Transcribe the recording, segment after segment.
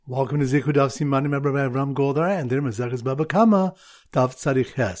Welcome to Zichud Daf Simanim Ram Goldar and their Mazeches Bava Kamma Daf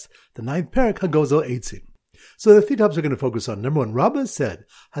Tzadich Ches, the ninth parak Hagozel Eitzim. So the three topics we're going to focus on. Number one, Rabbah said,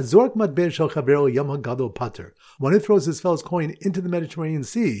 Hazork matbeh shel chavero yam hagadol pater. One who throws his fellow's coin into the Mediterranean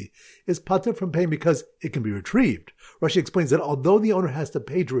Sea is pater from paying because it can be retrieved. Rashi explains that although the owner has to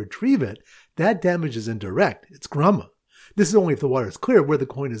pay to retrieve it, that damage is indirect. It's grama. This is only if the water is clear where the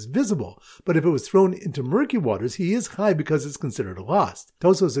coin is visible, but if it was thrown into murky waters, he is chai because it's considered lost.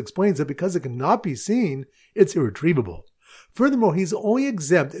 Tosos explains that because it cannot be seen, it's irretrievable. Furthermore, he's only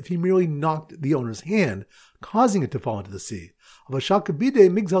exempt if he merely knocked the owner's hand, causing it to fall into the sea. But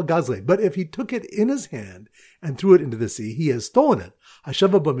if he took it in his hand and threw it into the sea, he has stolen it.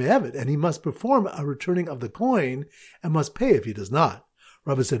 And he must perform a returning of the coin and must pay if he does not.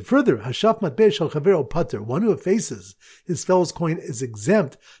 Rava said further, Hashaf matbeh shel chavero pater, one who effaces his fellow's coin is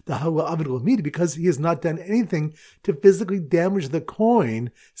exempt, because he has not done anything to physically damage the coin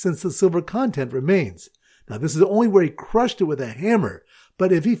since the silver content remains. Now this is only where he crushed it with a hammer,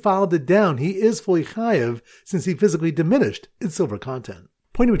 but if he filed it down, he is fully chayev since he physically diminished its silver content.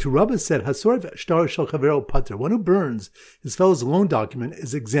 Pointing to Rava said, Hasorv shtar shel chavero pater, one who burns his fellow's loan document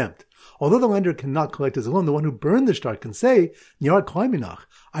is exempt. Although the lender cannot collect his loan, the one who burned the shtar can say,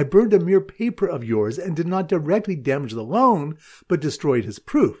 I burned a mere paper of yours and did not directly damage the loan, but destroyed his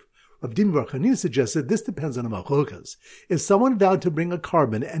proof. Rav Din Bar Chanina suggested this depends on the machlokas. If someone vowed to bring a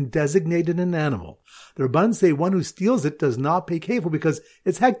carbon and designated an animal, the Rabban say one who steals it does not pay kefil because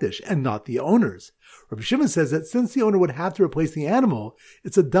it's hektish and not the owner's. Rabbi Shimon says that since the owner would have to replace the animal,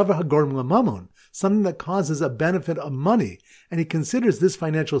 it's a davar hagorm lamamon, something that causes a benefit of money, and he considers this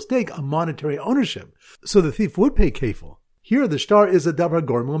financial stake a monetary ownership, so the thief would pay kefil. Here the shtar is a davar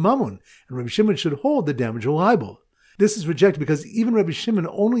hagorm lamamon, and Rabbi Shimon should hold the damage liable. This is rejected because even Rabbi Shimon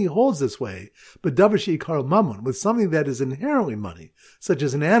only holds this way, but davar she'ikar mammon, with something that is inherently money, such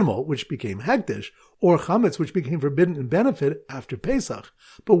as an animal which became hektish, or chametz which became forbidden in benefit after Pesach,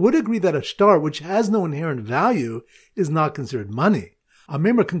 but would agree that a shtar which has no inherent value is not considered money.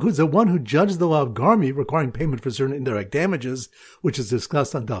 Amemra concludes that one who judges the law of Garmi requiring payment for certain indirect damages, which is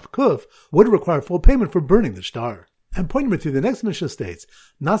discussed on Daf Kuf, would require full payment for burning the shtar. And point number 3, the next Mishnah states,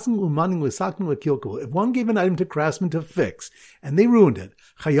 Nasim umanim l'saknim l'kilkul. If one gave an item to craftsmen to fix, and they ruined it,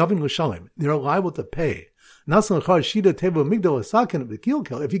 chayavin l'shalim, they are liable to pay. Nasim l'char shida tevo migdal l'sakin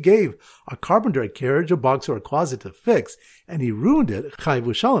l'kilkul. If he gave a carpenter a carriage, a box, or a closet to fix, and he ruined it, chayav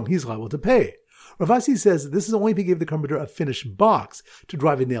l'shalim, he's liable to pay. Ravasi says this is only if he gave the carpenter a finished box to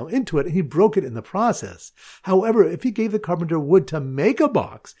drive a nail into it and he broke it in the process. However, if he gave the carpenter wood to make a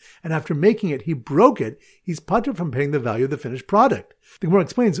box and after making it he broke it, he's patur from paying the value of the finished product. The Gemara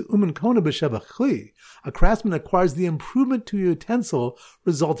explains, Uman kona b'sheva chli. A craftsman acquires the improvement to a utensil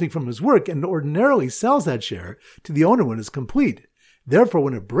resulting from his work and ordinarily sells that share to the owner when it's complete. Therefore,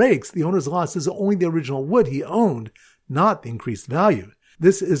 when it breaks, the owner's loss is only the original wood he owned, not the increased value.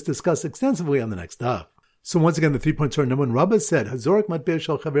 This is discussed extensively on the next daf. So once again, the 3 points are: number one, Rabbah said, Hazork matbeh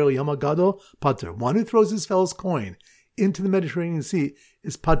shel chavero yam hagadol pater. One who throws his fellow's coin into the Mediterranean Sea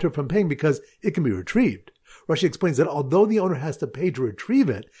is pater from paying because it can be retrieved. Rashi explains that although the owner has to pay to retrieve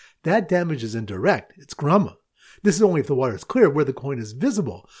it, that damage is indirect. It's grama. This is only if the water is clear where the coin is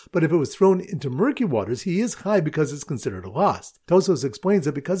visible, but if it was thrown into murky waters, he is chai because it's considered lost. Tosos explains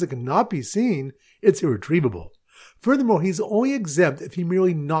that because it cannot be seen, it's irretrievable. Furthermore, he's only exempt if he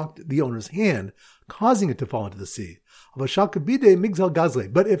merely knocked the owner's hand, causing it to fall into the sea. But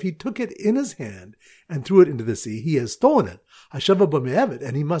if he took it in his hand and threw it into the sea, he has stolen it.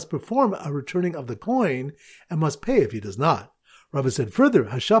 And he must perform a returning of the coin and must pay if he does not. Rava said further,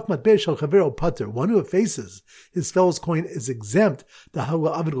 Hashaf matbeh shel chavero pater, one who effaces his fellow's coin is exempt,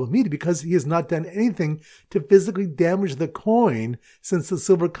 because he has not done anything to physically damage the coin since the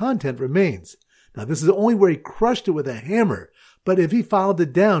silver content remains. Now this is only where he crushed it with a hammer, but if he filed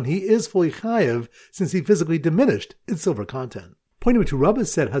it down, he is fully chayev since he physically diminished its silver content. Pointing to Rava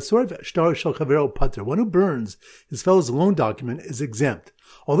said, Hasorv shtar shel chavero pater, one who burns his fellow's loan document is exempt.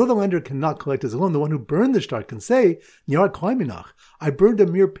 Although the lender cannot collect his loan, the one who burned the shtar can say, I burned a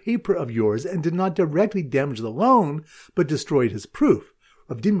mere paper of yours and did not directly damage the loan, but destroyed his proof.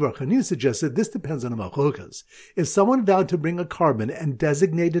 Rav Din Bar Chanina suggested this depends on the machlokas. If someone vowed to bring a carbon and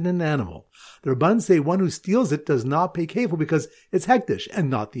designated an animal, the Rabban say one who steals it does not pay kefil because it's hektish and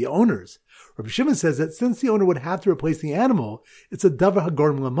not the owner's. Rabbi Shimon says that since the owner would have to replace the animal, it's a davar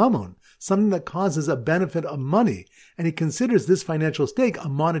hagorm lamamon, something that causes a benefit of money, and he considers this financial stake a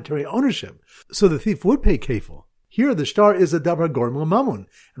monetary ownership, so the thief would pay kefil. Here the shtar is a davar hagorm lamamon,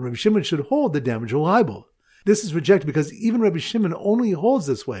 and Rabbi Shimon should hold the damage liable. This is rejected because even Rabbi Shimon only holds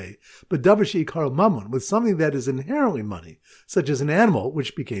this way, but davar she'ikaro mammon, with something that is inherently money, such as an animal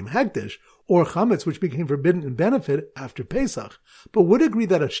which became hektish, or chametz which became forbidden in benefit after Pesach, but would agree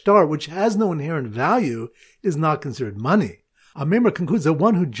that a shtar which has no inherent value is not considered money. Amemra concludes that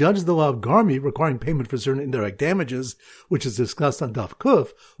one who judges the law of Garmi requiring payment for certain indirect damages, which is discussed on Daf Kuf,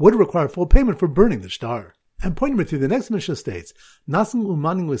 would require full payment for burning the shtar. And point number 3, the next Mishnah states, Nasim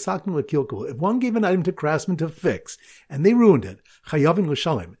umanim l'saknu l'kilkul. If one gave an item to craftsmen to fix, and they ruined it, chayavin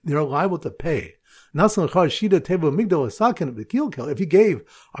l'shalem, they are liable to pay. Nasim l'char shida tevo migdal l'sakin l'kilkul. If he gave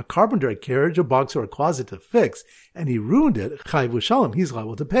a carpenter a carriage, a box, or a closet to fix, and he ruined it, chayav l'shalem, he's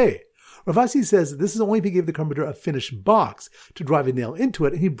liable to pay. Rav Asi says this is only if he gave the carpenter a finished box to drive a nail into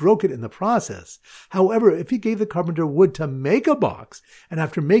it and he broke it in the process. However, if he gave the carpenter wood to make a box and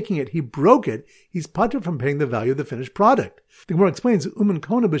after making it he broke it, he's patur from paying the value of the finished product. The Gemara explains, Uman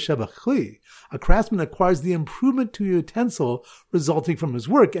kona b'sheva chli. A craftsman acquires the improvement to a utensil resulting from his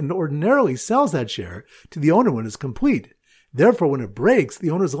work and ordinarily sells that share to the owner when it's complete. Therefore, when it breaks, the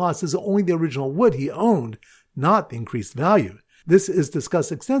owner's loss is only the original wood he owned, not the increased value. This is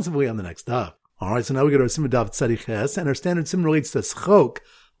discussed extensively on the next daf. Alright, so now we go to our Simon Daf Tzadik Ches, and our standard Simon relates to schok,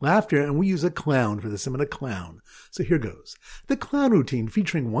 laughter, and we use a clown for the Simon, a clown. So here goes. The clown routine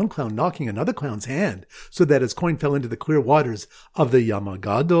featuring one clown knocking another clown's hand so that his coin fell into the clear waters of the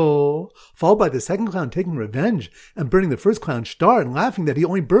Yamagado, followed by the second clown taking revenge and burning the first clown's shtar and laughing that he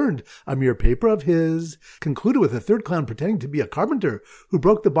only burned a mere paper of his, concluded with a third clown pretending to be a carpenter who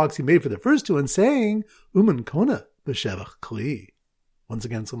broke the box he made for the first two and saying, Uman kona b'shevach kli. Once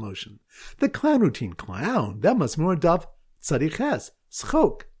again, slow motion. The clown routine, clown, that must be more daf tzadik ches,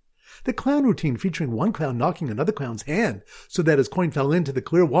 schok. The clown routine featuring one clown knocking another clown's hand so that his coin fell into the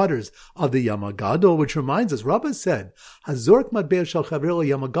clear waters of the Yamagado, which reminds us, Rabbah said, Hazork matbe'er shel chavero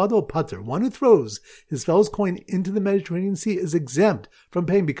Yamagado pater, one who throws his fellow's coin into the Mediterranean Sea is exempt from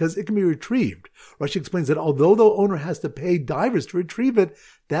paying because it can be retrieved. Rashi explains that although the owner has to pay divers to retrieve it,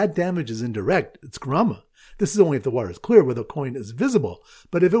 that damage is indirect, it's grama. This is only if the water is clear where the coin is visible,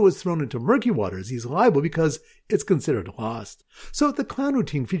 but if it was thrown into murky waters, he's liable because it's considered lost. So the clown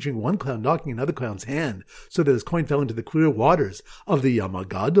routine featuring one clown knocking another clown's hand so that his coin fell into the clear waters of the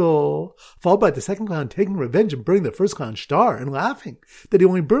Yamagado, followed by the second clown taking revenge and burning the first clown's shtar and laughing that he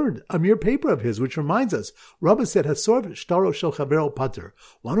only burned a mere paper of his, which reminds us, Rabbah said, Hasorv shtaro shel chavero pater,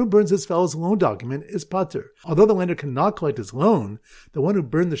 one who burns his fellow's loan document is pater. Although the lender cannot collect his loan, the one who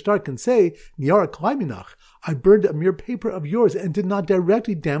burned the shtar can say, Niara klaiminach, I burned a mere paper of yours and did not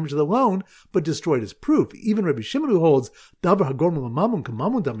directly damage the loan, but destroyed his proof. Even Rabbi Shimon, who holds davar hagorm l'mammon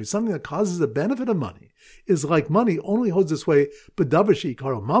k'mammon dami, something that causes the benefit of money, is like money, only holds this way, but davar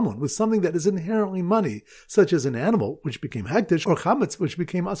she'ikaro mammon, with something that is inherently money, such as an animal which became hektish, or chametz which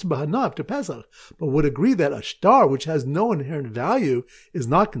became asur b'hana after Pesach, but would agree that a shtar which has no inherent value is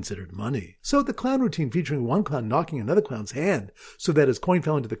not considered money. So the clown routine featuring one clown knocking another clown's hand so that his coin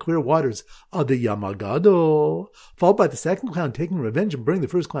fell into the clear waters of the Yamagado, followed by the second clown taking revenge and burning the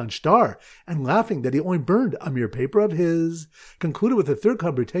first clown's shtar and laughing that he only burned a mere paper of his, concluded with the third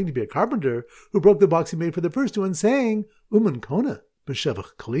clown pretending to be a carpenter who broke the box he made for the first two and saying, Uman kona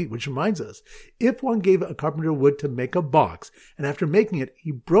b'shevach kli, which reminds us, if one gave a carpenter wood to make a box and after making it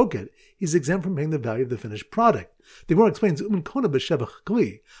he broke it, he's exempt from paying the value of the finished product. The Gemara explains, Uman kona b'shevach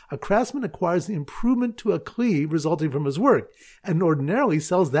kli. A craftsman acquires the improvement to a kli resulting from his work, and ordinarily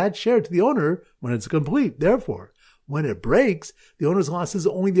sells that share to the owner when it's complete. Therefore, when it breaks, the owner's loss is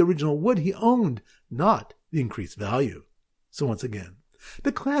only the original wood he owned, not the increased value. So once again,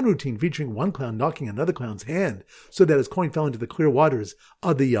 the clown routine featuring one clown knocking another clown's hand so that his coin fell into the clear waters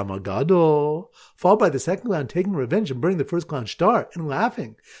of the Yamagado, followed by the second clown taking revenge and burning the first clown's shtar and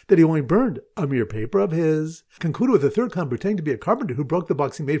laughing that he only burned a mere paper of his, concluded with the third clown pretending to be a carpenter who broke the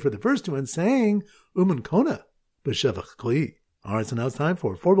box he made for the first two and saying, Uman kona b'shevach kli. Alright, so now it's time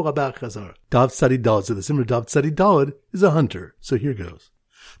for Rabach Chazar. Dav Tzadi Dalad. So the Simmer Dav Tzadi Dalad is a hunter. So here goes.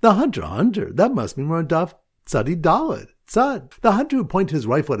 The hunter, that must mean we're on Dav Tzadi Dalad. Tzad. The hunter who pointed his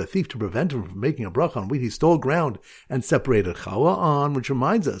rifle at a thief to prevent him from making a bracha on wheat he stole ground and separated challah on, which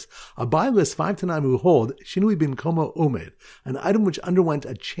reminds us, a buy list 5 to 9 who hold shinui bin koma omed, an item which underwent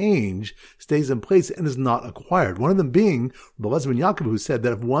a change, stays in place and is not acquired. One of them being Bava ben Yaakov, who said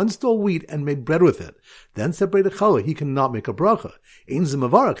that if one stole wheat and made bread with it, then separated challah, he cannot make a bracha. Ein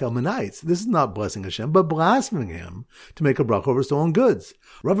zemavarach el menayitz. This is not blessing Hashem, but blaspheming him to make a bracha over stolen goods.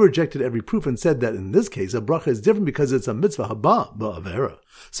 Rav rejected every proof and said that in this case, a bracha is different because it's a mitzvah haba ba'avera.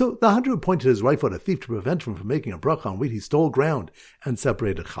 So the hunter who pointed his rifle at a thief to prevent him from making a bracha on wheat he stole ground and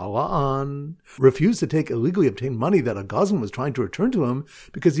separated challah on, refused to take illegally obtained money that a gazlan was trying to return to him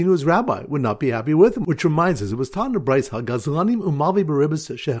because he knew his rabbi would not be happy with him, which reminds us it was taught in the Bryce ha-gazlanim umalvi beribas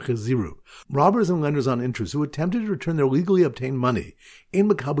shecheziru, robbers and lenders on interest who attempted to return their legally obtained money, ein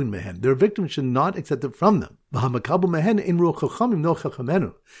makabin mehen, their victims should not accept it from them. And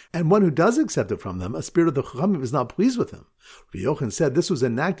one who does accept it from them, a spirit of the Chachamim is not pleased with him. Rabbi Yochanan said this was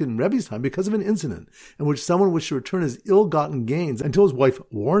enacted in Rebbe's time because of an incident in which someone wished to return his ill-gotten gains until his wife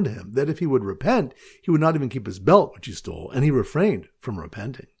warned him that if he would repent, he would not even keep his belt, which he stole, and he refrained from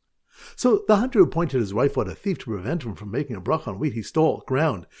repenting. So the hunter who pointed his rifle at a thief to prevent him from making a bracha on wheat he stole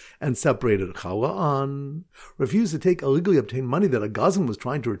ground and separated challah on, refused to take illegally obtained money that a gazlan was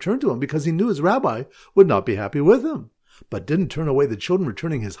trying to return to him because he knew his rabbi would not be happy with him, but didn't turn away the children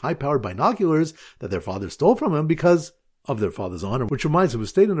returning his high-powered binoculars that their father stole from him because of their father's honor, which reminds us, it was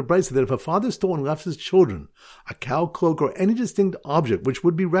stated in the Brisa that if a father stole and left his children a cow, cloak, or any distinct object which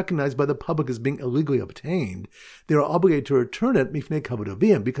would be recognized by the public as being illegally obtained, they are obligated to return it mifnei kavod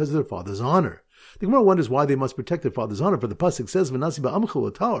avim because of their father's honor. The Gemara wonders why they must protect their father's honor, for the pasuk says, "V'nasi ba'amcha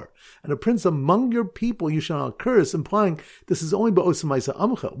l'tar," and a prince among your people you shall not curse, implying this is only ba'osamaisa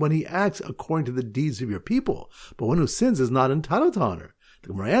amcha, when he acts according to the deeds of your people, but one who sins is not entitled to honor. The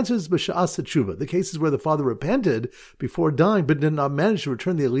Gemara answers b'sha'as tshuva, the cases where the father repented before dying but did not manage to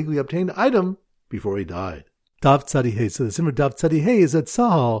return the illegally obtained item before he died. Dav Tzadi Hey. So the Simmer Dav Tzadi Hey is at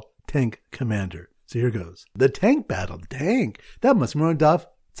Sahal, tank commander. So here goes. The tank battle. The tank. That must be on Dav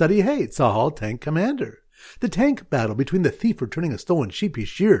Tzadi Hey. Sahal, tank commander. The tank battle between the thief returning a stolen sheep he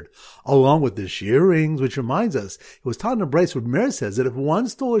sheared, along with the shearings, which reminds us, it was taught in a Bryce where Meir says that if one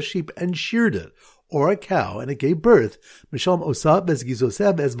stole a sheep and sheared it, or a cow, and it gave birth, he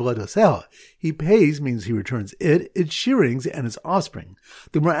pays, means he returns it, its shearings, and its offspring.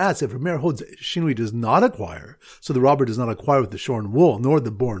 The Gemara asks if Meir holds shinui does not acquire, so the robber does not acquire with the shorn wool, nor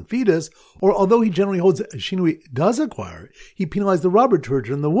the born fetus, or although he generally holds shinui does acquire, he penalized the robber to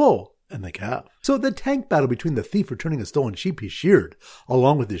return the wool and the calf. So the tank battle between the thief returning a stolen sheep he sheared,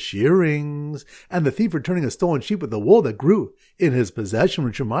 along with his shearings, and the thief returning a stolen sheep with the wool that grew in his possession,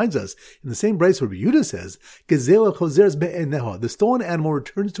 which reminds us, in the same Bryce where Yehuda says, Gezela chozers be'eneho, the stolen animal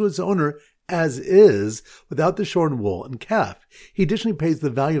returns to its owner as is, without the shorn wool and calf. He additionally pays the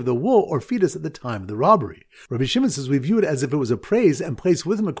value of the wool or fetus at the time of the robbery. Rabbi Shimon says we view it as if it was appraised and placed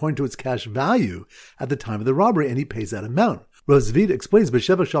with him according to its cash value at the time of the robbery, and he pays that amount. Rosvid explains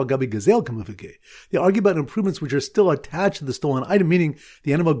B'Sheva Shal Gabi Gazel Kamufike. They argue about improvements which are still attached to the stolen item, meaning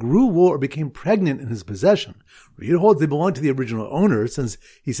the animal grew wool or became pregnant in his possession. Reed holds they belong to the original owner, since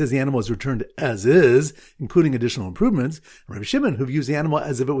he says the animal is returned as is, including additional improvements. And Rabbi Shimon, who views the animal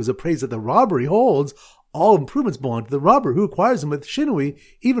as if it was appraised at the robbery, holds all improvements belong to the robber, who acquires them with shinui,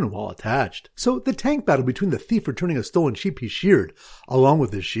 even while attached. So the tank battle between the thief returning a stolen sheep he sheared, along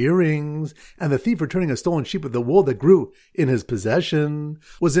with his shearings, and the thief returning a stolen sheep with the wool that grew in his possession,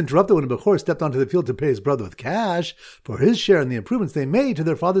 was interrupted when a Bechor stepped onto the field to pay his brother with cash for his share in the improvements they made to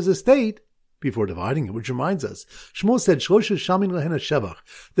their father's estate before dividing it, which reminds us, Shmuel said, Shlosha Shamin Lehen Shevach.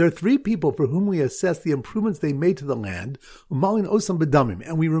 There are three people for whom we assess the improvements they made to the land, Umalin Osam Bedamim,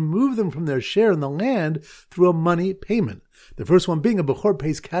 and we remove them from their share in the land through a money payment. The first one being a Bechor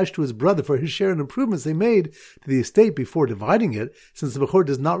pays cash to his brother for his share in improvements they made to the estate before dividing it, since the Bechor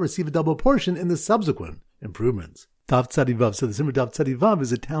does not receive a double portion in the subsequent improvements. Dav Tzadi Vav. So the Simmer Dav Tzadi Vav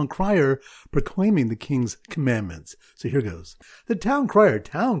is a town crier proclaiming the king's commandments. So here goes. The town crier,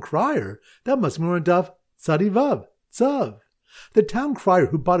 that must be more Dav Tzadi Vav, Tzav. The town crier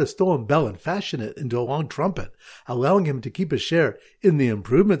who bought a stolen bell and fashioned it into a long trumpet, allowing him to keep a share in the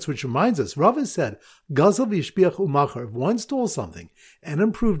improvements, which reminds us, Rava said, Gazel v'hishpiach u'machar, if one stole something and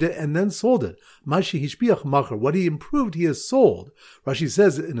improved it and then sold it, Mashi hishpiach machar, what he improved he has sold. Rashi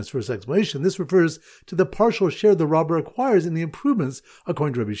says in his first explanation, this refers to the partial share the robber acquires in the improvements,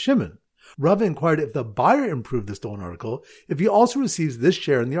 according to Rabbi Shimon. Rava inquired if the buyer improved the stolen article, if he also receives this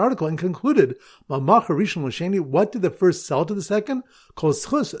share in the article, and concluded, what did the first sell to the second?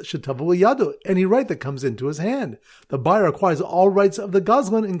 Any right that comes into his hand. The buyer acquires all rights of the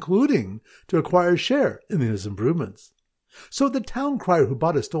gazlan, including to acquire a share in his improvements. So the town crier who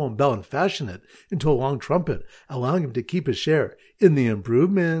bought a stolen bell and fashioned it into a long trumpet, allowing him to keep his share in the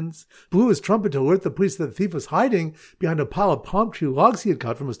improvements, blew his trumpet to alert the police that the thief was hiding behind a pile of palm tree logs he had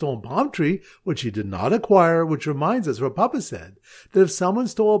cut from a stolen palm tree, which he did not acquire, which reminds us, Rav Papa said, that if someone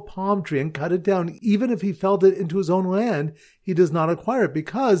stole a palm tree and cut it down, even if he felled it into his own land, he does not acquire it,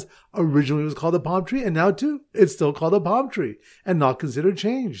 because originally it was called a palm tree, and now too, it's still called a palm tree, and not considered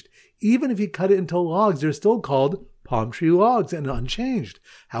changed. Even if he cut it into logs, they're still called palm tree logs and unchanged.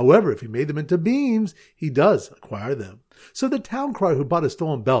 However, if he made them into beams, he does acquire them. So the town crier who bought a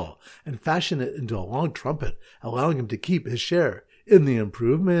stolen bell and fashioned it into a long trumpet, allowing him to keep his share in the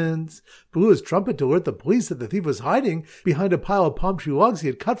improvements, blew his trumpet to alert the police that the thief was hiding behind a pile of palm tree logs he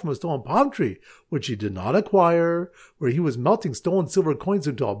had cut from a stolen palm tree, which he did not acquire, where he was melting stolen silver coins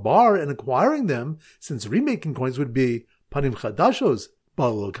into a bar and acquiring them, since remaking coins would be panim chadashos,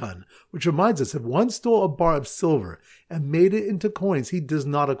 Balokan, which reminds us, if one stole a bar of silver and made it into coins, he does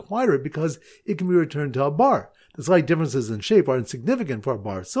not acquire it because it can be returned to a bar. The slight differences in shape are insignificant for a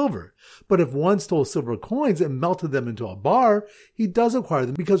bar of silver. But if one stole silver coins and melted them into a bar, he does acquire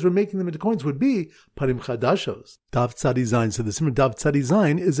them because remaking them into coins would be panim chadashos. Daf Tzadi Zayin. So the Simmer Daf Tzadi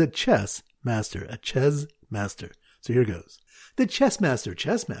Zayin is a chess master, a ches master. So here goes. The chess master,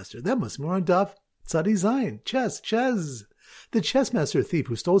 that must be more on Daf Tzadi Zayin. Chess. The chessmaster thief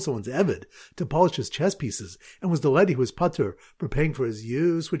who stole someone's eved to polish his chess pieces and was delighted he was patur for paying for his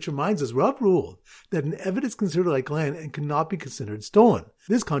use, which reminds us Rav ruled that an eved is considered like land and cannot be considered stolen.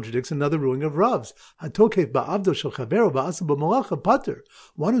 This contradicts another ruling of Rav's. Hatokef ba'avdo shel chavero ba'asa b'malacha patur.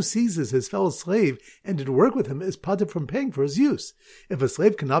 One who seizes his fellow slave and did work with him is patur from paying for his use. If a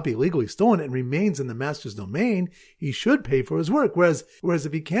slave cannot be legally stolen and remains in the master's domain, he should pay for his work, whereas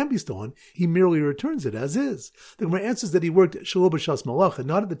if he can be stolen, he merely returns it as is. The Gemara answers that he worked shelo b'shas malacha,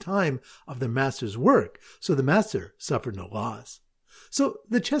 not at the time of the master's work, so the master suffered no loss. So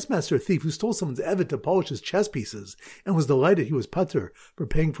the chessmaster thief who stole someone's eved to polish his chess pieces and was delighted he was patur for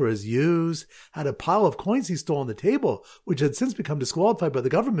paying for his use had a pile of coins he stole on the table, which had since become disqualified by the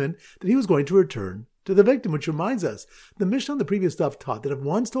government, that he was going to return to the victim, which reminds us, the Mishnah on the previous stuff taught that if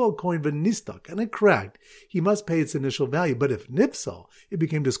one stole a coin v'nistak and it cracked, he must pay its initial value, but if nifsal, it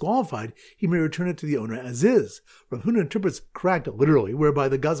became disqualified, he may return it to the owner as is. Rav Huna interprets cracked literally, whereby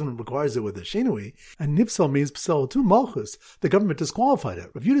the government requires it with a shenui, and nifsal means psal tu malchus, the government disqualified it.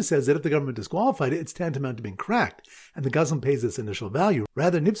 Rav Yudah says that if the government disqualified it, it's tantamount to being cracked, and the government pays its initial value.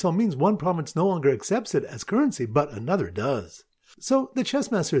 Rather, nifsal means one province no longer accepts it as currency, but another does. So the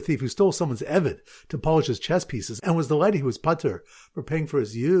chessmaster thief who stole someone's eved to polish his chess pieces and was delighted he was patur for paying for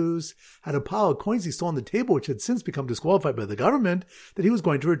his use had a pile of coins he stole on the table, which had since become disqualified by the government, that he was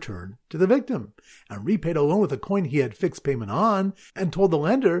going to return to the victim, and repaid a loan with a coin he had fixed payment on, and told the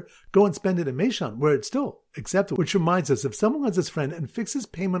lender, go and spend it in Meshan, where it's still accepted. Which reminds us, if someone lends his friend and fixes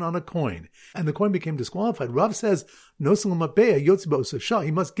payment on a coin, and the coin became disqualified, Rav says, he must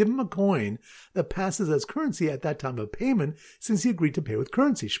give him a coin that passes as currency at that time of payment, since he agreed to pay with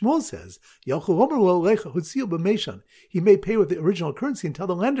currency. Shmuel says, he may pay with the original currency and tell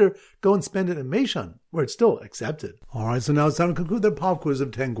the lender, go and spend it in Meshan, where it's still accepted. Alright, so now it's time to conclude the pop quiz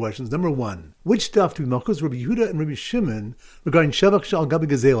of 10 questions. Number 1. Which stuff do Malchus, Rabbi Yehuda, and Rabbi Shimon regarding Shevach Shal Gabi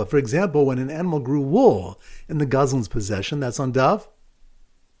Gazela? For example, when an animal grew wool in the Gazlan's possession, that's on Daf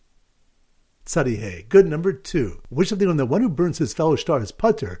Tzadihei. Good. Number 2. Which of the one who burns his fellow shtar is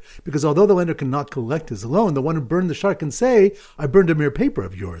patur, because although the lender cannot collect his loan, the one who burned the shtar can say, I burned a mere paper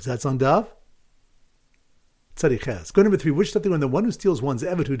of yours. That's on Daf Tzadiches. Good. Number 3. Which of the one who steals one's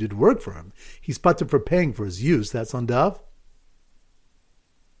eved who did work for him, he's patur for paying for his use. That's on Daf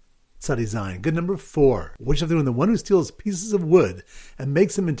Tzadi Zayin. Good. Number 4. Which of the one who steals pieces of wood and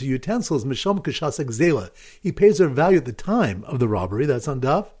makes them into utensils, Misham Kashasek Zela, he pays their value at the time of the robbery. That's on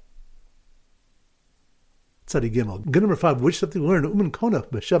Daf Tzadi Gimel. Good. Number 5. Which of the learn Uman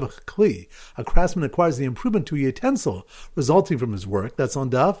Konach B'Shevach Kli, a craftsman acquires the improvement to a utensil resulting from his work. That's on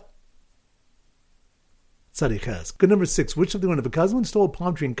Daf Tzadiches. Good. Number 6. Which of the if a Gazlan stole a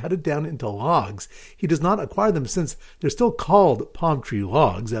palm tree and cut it down into logs, he does not acquire them since they're still called palm tree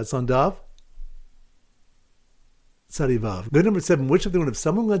logs. That's on Daf Tzadivav. Good. Number 7. Which of the if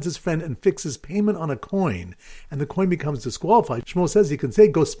someone lends his friend and fixes payment on a coin and the coin becomes disqualified, Shmuel says he can say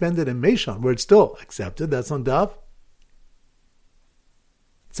go spend it in Meshan, where it's still accepted. That's on Daf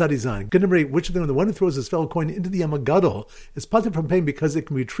Tzadizan. Good. Number 8. Which of the one who throws his fellow coin into the Yam Gadol is patur from paying because it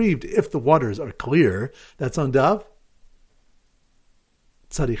can be retrieved if the waters are clear. That's on Daf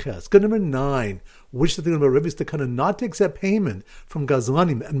Tzadiches. Good. Number 9. Which of the Ribbis to kind of not to accept payment from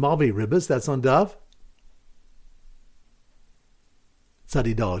Gazlanim and Malvei Ribbis. That's on Daf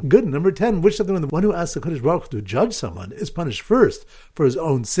Tzadidal. Good. Number 10. Which of the one who asks the Kodesh Baruch Hu to judge someone is punished first for his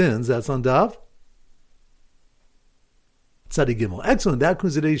own sins. That's on Daf Tzadi Gimel. Excellent. That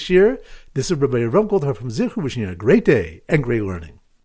concludes today's shir. This is Rabbi Ram Goldhar from Zichru, wishing you a great day and great learning.